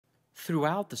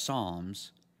Throughout the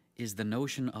Psalms is the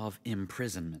notion of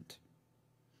imprisonment.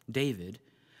 David,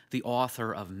 the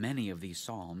author of many of these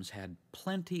Psalms, had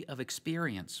plenty of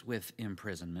experience with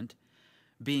imprisonment,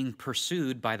 being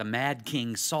pursued by the mad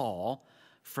king Saul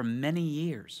for many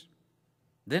years,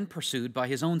 then pursued by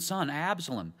his own son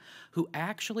Absalom, who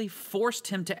actually forced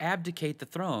him to abdicate the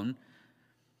throne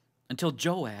until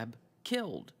Joab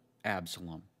killed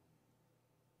Absalom.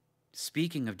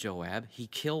 Speaking of Joab, he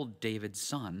killed David's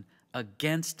son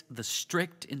against the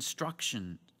strict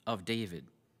instruction of David.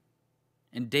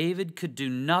 And David could do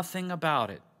nothing about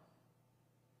it,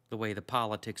 the way the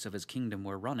politics of his kingdom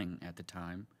were running at the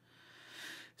time.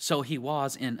 So he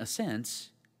was, in a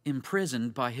sense,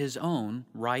 imprisoned by his own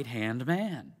right-hand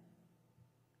man.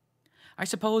 I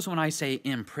suppose when I say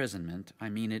imprisonment, I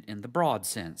mean it in the broad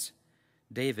sense.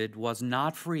 David was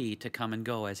not free to come and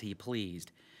go as he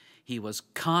pleased. He was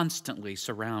constantly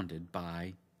surrounded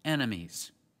by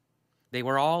enemies. They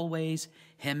were always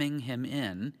hemming him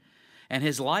in, and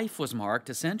his life was marked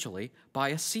essentially by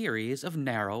a series of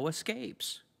narrow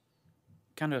escapes.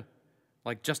 Kind of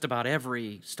like just about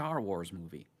every Star Wars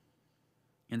movie.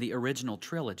 In the original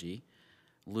trilogy,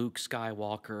 Luke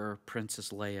Skywalker,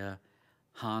 Princess Leia,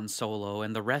 Han Solo,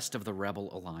 and the rest of the Rebel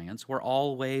Alliance were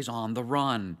always on the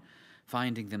run,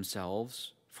 finding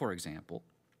themselves, for example,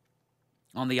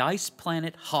 on the ice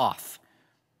planet Hoth,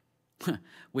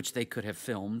 which they could have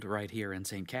filmed right here in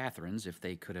St. Catharines if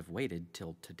they could have waited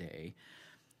till today.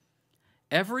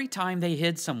 Every time they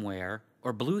hid somewhere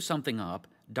or blew something up,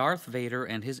 Darth Vader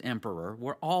and his Emperor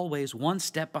were always one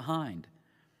step behind.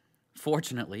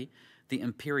 Fortunately, the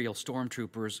Imperial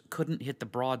stormtroopers couldn't hit the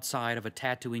broadside of a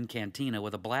Tatooine cantina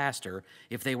with a blaster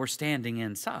if they were standing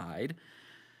inside,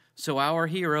 so our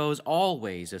heroes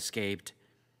always escaped,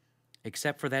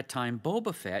 except for that time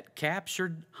Boba Fett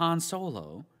captured Han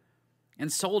Solo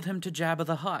and sold him to Jabba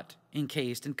the Hutt,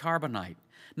 encased in carbonite.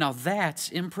 Now that's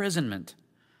imprisonment.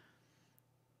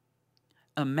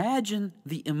 Imagine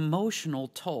the emotional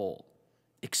toll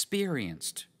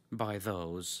experienced by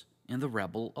those in the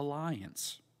Rebel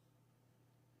Alliance.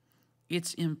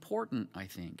 It's important, I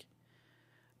think,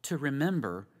 to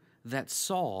remember that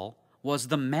Saul was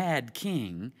the mad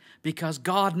king because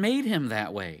God made him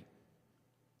that way.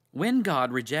 When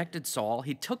God rejected Saul,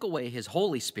 he took away his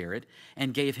Holy Spirit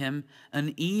and gave him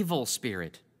an evil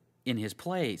spirit in his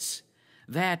place.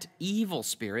 That evil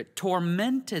spirit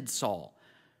tormented Saul,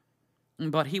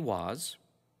 but he was,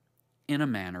 in a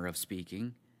manner of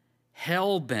speaking,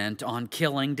 hell-bent on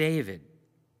killing David.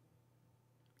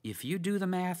 If you do the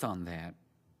math on that,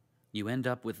 you end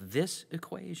up with this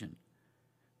equation.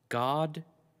 God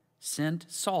sent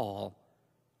Saul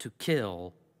to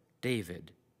kill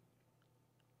David.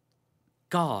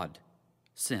 God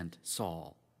sent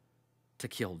Saul to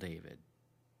kill David.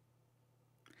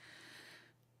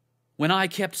 When I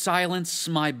kept silence,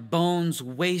 my bones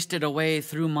wasted away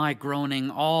through my groaning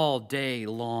all day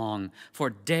long. For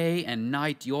day and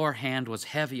night your hand was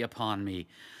heavy upon me.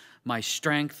 My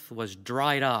strength was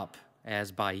dried up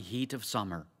as by heat of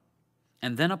summer.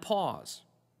 And then a pause.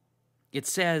 It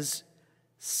says,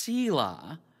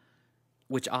 Selah,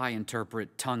 which I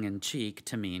interpret tongue-in-cheek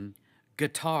to mean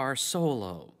guitar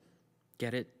solo.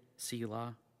 Get it?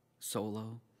 Selah,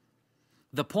 solo.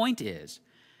 The point is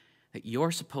that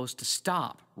you're supposed to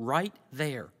stop right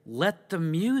there. Let the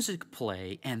music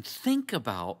play and think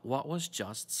about what was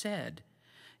just said.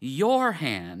 Your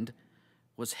hand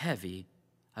was heavy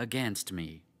against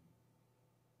me.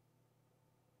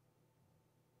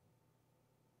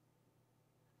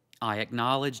 I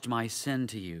acknowledged my sin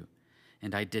to you,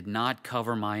 and I did not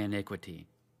cover my iniquity.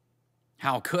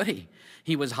 How could he?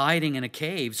 He was hiding in a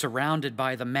cave surrounded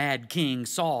by the mad king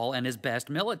Saul and his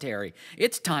best military.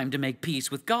 It's time to make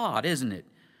peace with God, isn't it?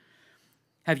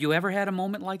 Have you ever had a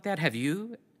moment like that? Have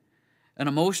you? An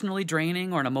emotionally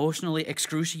draining or an emotionally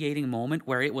excruciating moment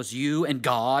where it was you and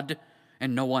God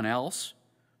and no one else?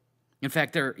 In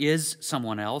fact, there is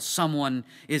someone else. Someone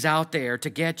is out there to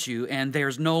get you, and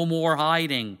there's no more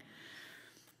hiding.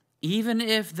 Even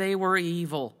if they were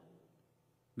evil,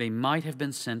 they might have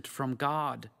been sent from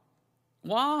God.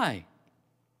 Why?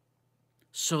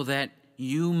 So that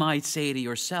you might say to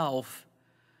yourself,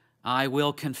 I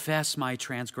will confess my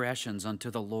transgressions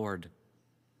unto the Lord.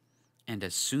 And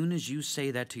as soon as you say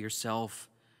that to yourself,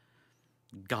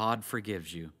 God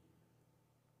forgives you.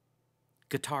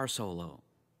 Guitar solo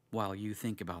while you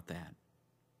think about that.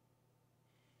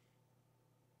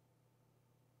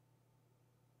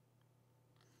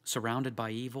 Surrounded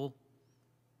by evil,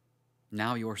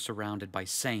 now you're surrounded by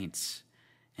saints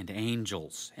and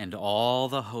angels and all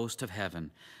the host of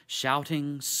heaven,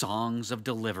 shouting songs of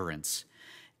deliverance.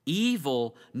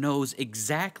 Evil knows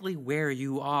exactly where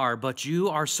you are, but you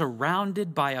are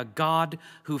surrounded by a God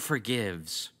who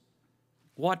forgives.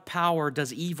 What power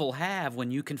does evil have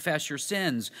when you confess your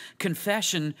sins?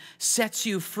 Confession sets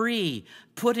you free,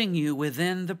 putting you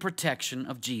within the protection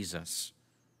of Jesus.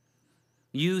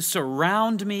 You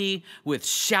surround me with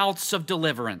shouts of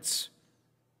deliverance.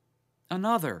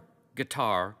 Another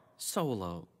guitar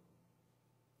solo.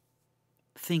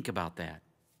 Think about that.